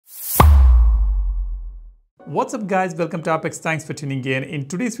What's up guys, welcome to Apex. Thanks for tuning in. In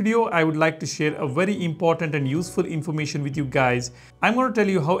today's video, I would like to share a very important and useful information with you guys. I'm going to tell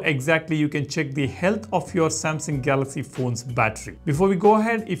you how exactly you can check the health of your Samsung Galaxy phone's battery. Before we go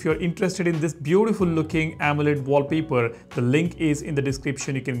ahead, if you're interested in this beautiful looking AMOLED wallpaper, the link is in the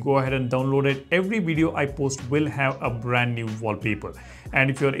description. You can go ahead and download it. Every video I post will have a brand new wallpaper. And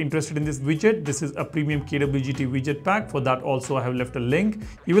if you're interested in this widget, this is a premium KWGT widget pack. For that also I have left a link.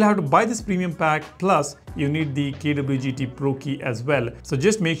 You will have to buy this premium pack, plus you need the KWGT Pro key as well. So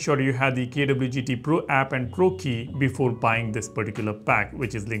just make sure you have the KWGT Pro app and Pro key before buying this particular pack,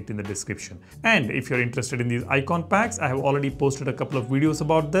 which is linked in the description. And if you're interested in these icon packs, I have already posted a couple of videos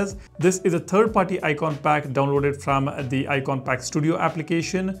about this. This is a third-party icon pack downloaded from the Icon Pack Studio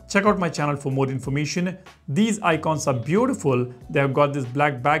application. Check out my channel for more information. These icons are beautiful. They have got this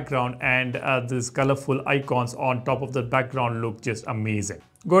black background and these colorful icons on top of the background look just amazing.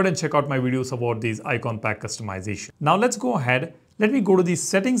 Go ahead and check out my videos about these icon pack customization. Now let's go ahead. Let me go to these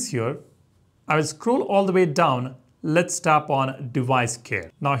settings here. I will scroll all the way down. Let's tap on device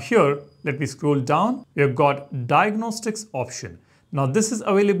care. Now here, let me scroll down. We have got diagnostics option. Now this is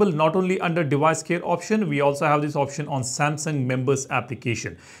available not only under device care option, we also have this option on Samsung members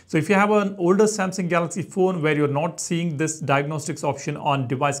application. So if you have an older Samsung Galaxy phone where you're not seeing this diagnostics option on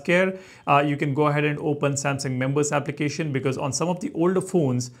device care, you can go ahead and open Samsung members application, because on some of the older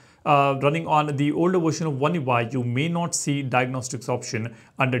phones running on the older version of One UI, you may not see diagnostics option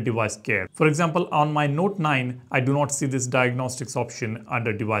under device care. For example, on my Note 9, I do not see this diagnostics option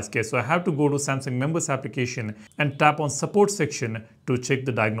under device care. So I have to go to Samsung members application and tap on support section to check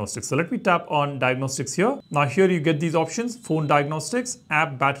the diagnostics. So let me tap on diagnostics here. Now here you get these options: phone diagnostics,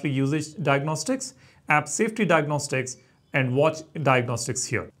 app battery usage diagnostics, app safety diagnostics, and watch diagnostics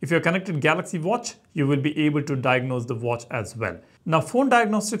here. If you're connected Galaxy Watch, you will be able to diagnose the watch as well. Now phone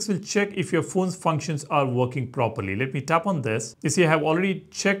diagnostics will check if your phone's functions are working properly. Let me tap on this. You see I have already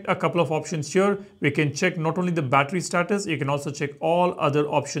checked a couple of options here. We can check not only the battery status, you can also check all other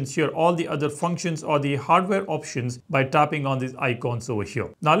options here, all the other functions or the hardware options by tapping on these icons over here.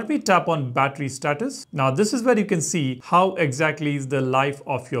 Now let me tap on battery status. Now this is where you can see how exactly is the life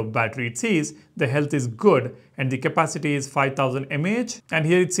of your battery. It says the health is good and the capacity is 5000 mAh, and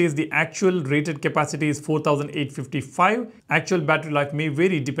here it says the actual rated capacity is 4855. Actual battery life may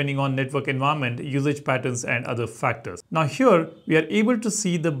vary depending on network environment, usage patterns, and other factors. Now here we are able to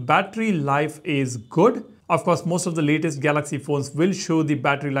see the battery life is good. Of course, most of the latest Galaxy phones will show the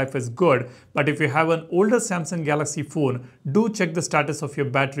battery life as good, but if you have an older Samsung Galaxy phone, do check the status of your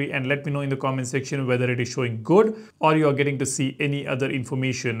battery and let me know in the comment section whether it is showing good or you are getting to see any other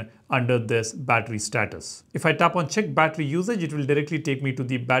information under this battery status. If I tap on check battery usage, it will directly take me to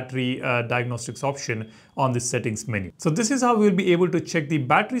the battery diagnostics option on the settings menu. So this is how we will be able to check the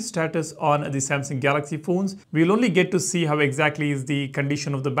battery status on the Samsung Galaxy phones. We will only get to see how exactly is the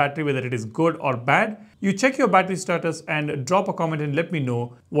condition of the battery, whether it is good or bad. You check your battery status and drop a comment and let me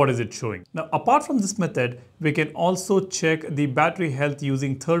know what is it showing. Now, apart from this method, we can also check the battery health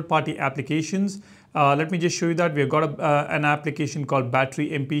using third-party applications. Let me just show you that. We have got an application called Battery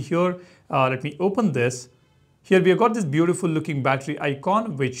MP here. Let me open this. Here we have got this beautiful looking battery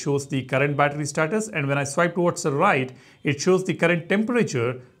icon which shows the current battery status, and when I swipe towards the right, it shows the current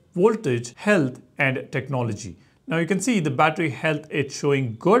temperature, voltage, health, and technology. Now you can see the battery health is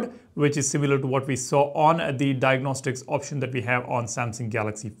showing good, which is similar to what we saw on the diagnostics option that we have on Samsung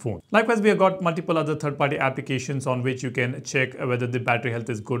Galaxy phone. Likewise, we have got multiple other third-party applications on which you can check whether the battery health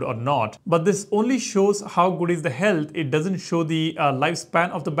is good or not. But this only shows how good is the health. It doesn't show the lifespan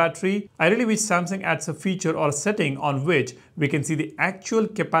of the battery. I really wish Samsung adds a feature or a setting on which we can see the actual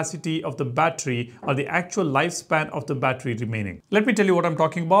capacity of the battery or the actual lifespan of the battery remaining. Let me tell you what I'm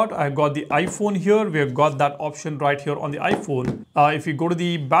talking about. I've got the iPhone here. We have got that option right here on the iPhone. If you go to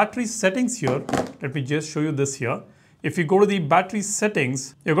the battery settings here, let me just show you this here. If you go to the battery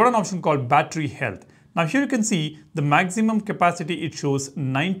settings, you've got an option called battery health. Now here you can see the maximum capacity, it shows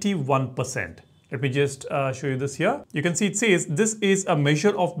 91%. Let me just show you this here. You can see it says this is a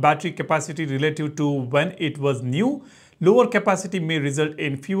measure of battery capacity relative to when it was new. Lower capacity may result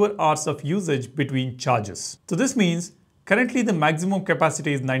in fewer hours of usage between charges. So this means currently the maximum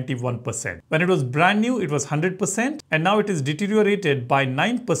capacity is 91%. When it was brand new, it was 100%, and now it is deteriorated by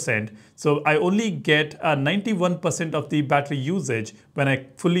 9%. So I only get 91% of the battery usage when I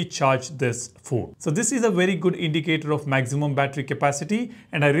fully charge this phone. So this is a very good indicator of maximum battery capacity,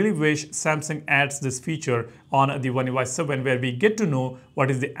 and I really wish Samsung adds this feature on the One UI 7 where we get to know what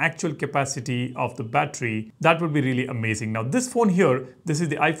is the actual capacity of the battery. That would be really amazing. Now this phone here, this is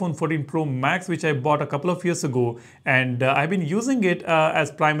the iPhone 14 Pro Max which I bought a couple of years ago, and and I've been using it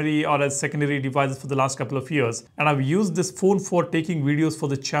as primary or as secondary devices for the last couple of years, and I've used this phone for taking videos for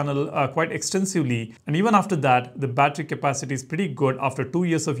the channel quite extensively, and even after that the battery capacity is pretty good. After 2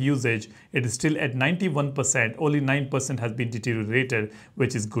 years of usage, it is still at 91%, only 9% has been deteriorated,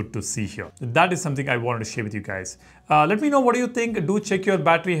 which is good to see here. That is something I wanted to share with you guys. Let me know what do you think. Do check your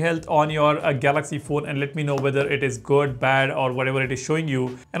battery health on your Galaxy phone and let me know whether it is good, bad, or whatever it is showing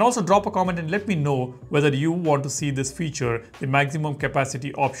you. And also drop a comment and let me know whether you want to see this feature, the maximum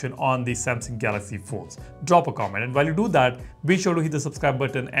capacity option on the Samsung Galaxy phones. Drop a comment, and while you do that, be sure to hit the subscribe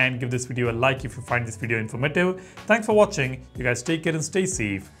button and give this video a like if you find this video informative. Thanks for watching. You guys take care and stay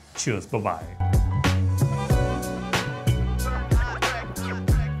safe. Cheers. Bye-bye.